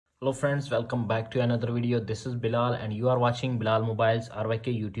Hello friends, welcome back to another video. This is Bilal and you are watching Bilal Mobiles RYK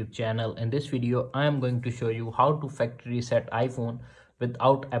YouTube channel. In this video, I am going to show you how to factory reset iPhone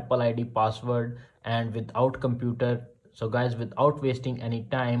without Apple ID password and without computer. So guys, without wasting any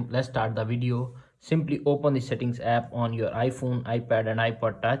time, let's start the video. Simply open the settings app on your iPhone, iPad and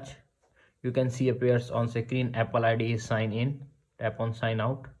iPod touch. You can see appears on screen Apple ID is sign in. Tap on sign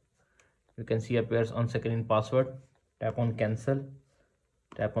out. You can see appears on screen password. Tap on cancel.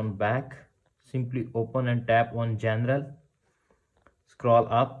 Tap on back. Simply open and tap on general. Scroll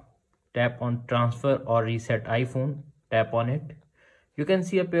up, tap on transfer or reset iPhone. Tap on it. You can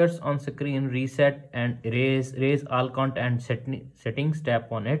see appears on screen reset and erase all content settings. Tap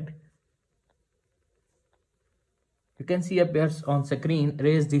on it. You can see appears on screen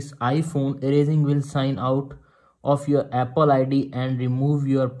erase this iPhone. Erasing will sign out of your Apple ID and remove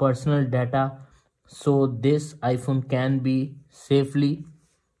your personal data so this iPhone can be safely.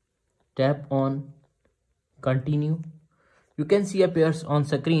 Tap on continue. You can see appears on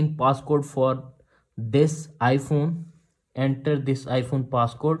screen passcode for this iPhone. Enter this iPhone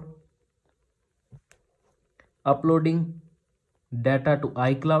passcode. Uploading data to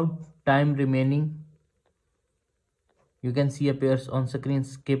iCloud. Time remaining. You can see appears on screen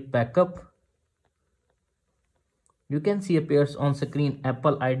skip backup. You can see appears on screen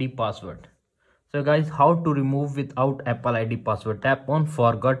Apple ID password. So guys, how to remove without Apple ID password? Tap on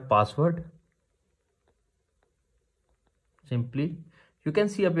forgot password. Simply you can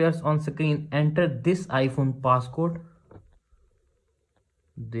see appears on screen enter this iPhone passcode.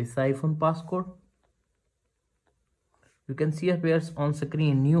 You can see appears on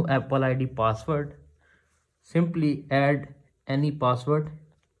screen new Apple ID password. Simply add any password.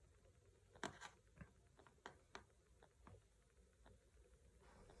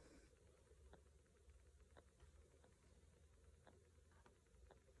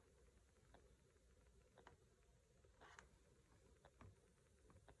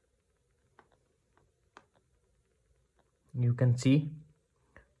 You can see.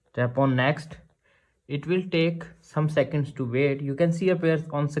 Tap on next. It will take some seconds to wait. You can see appears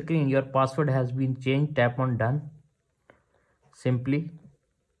on screen your password has been changed. Tap on done. Simply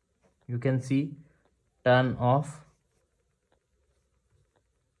you can see turn off.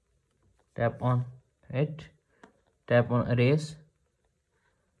 Tap on it. Tap on erase.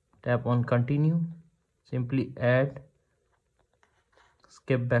 Tap on continue. Simply add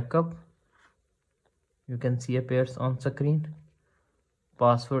skip backup. You can see appears on screen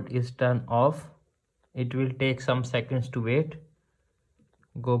password is turned off. It will take some seconds to wait.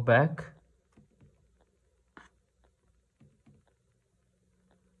 Go back.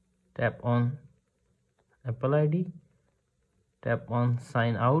 Tap on Apple ID. Tap on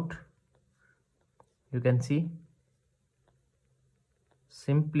sign out. You can see.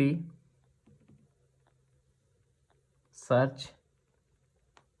 Simply search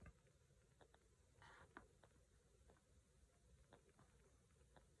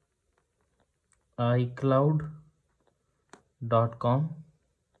iCloud.com.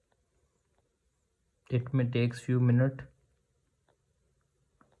 It may take few minutes.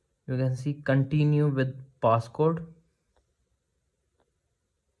 You can see continue with passcode.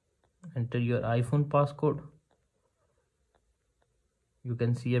 Enter your iPhone passcode. You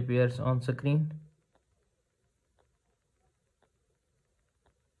can see appears on screen.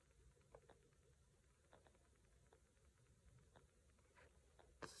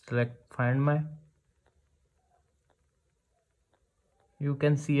 Select find my. You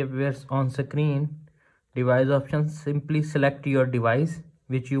can see appears on screen device options. Simply select your device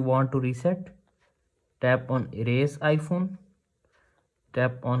which you want to reset. Tap on erase iPhone.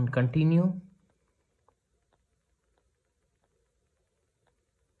 Tap on continue.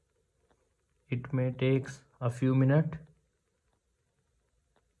 It may take a few minutes.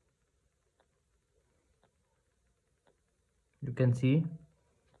 You can see.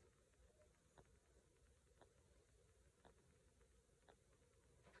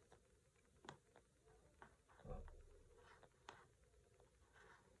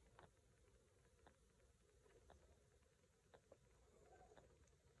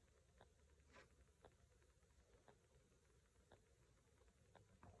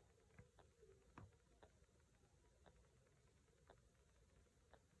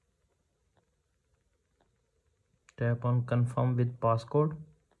 Tap on confirm with passcode.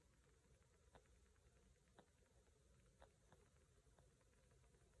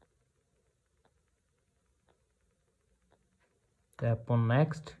 Tap on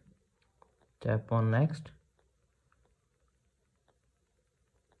next. Tap on next.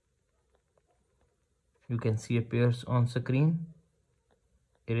 You can see appears on screen.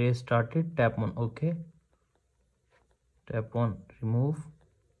 erase started, tap on OK, tap on remove.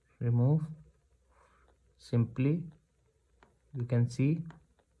 Simply you can see,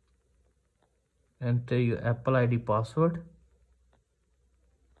 enter your Apple ID password.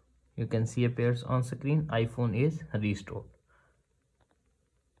 You can see appears on screen, iPhone is restored.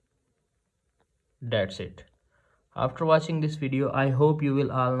 That's it. After watching this video, I hope you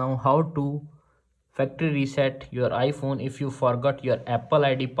will all know how to factory reset your iPhone if you forgot your Apple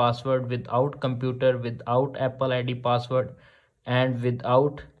ID password without computer, without Apple ID password, and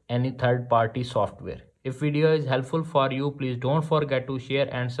without any third party software. If video is helpful for you, please don't forget to share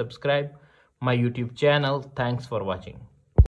and subscribe my YouTube channel. Thanks for watching.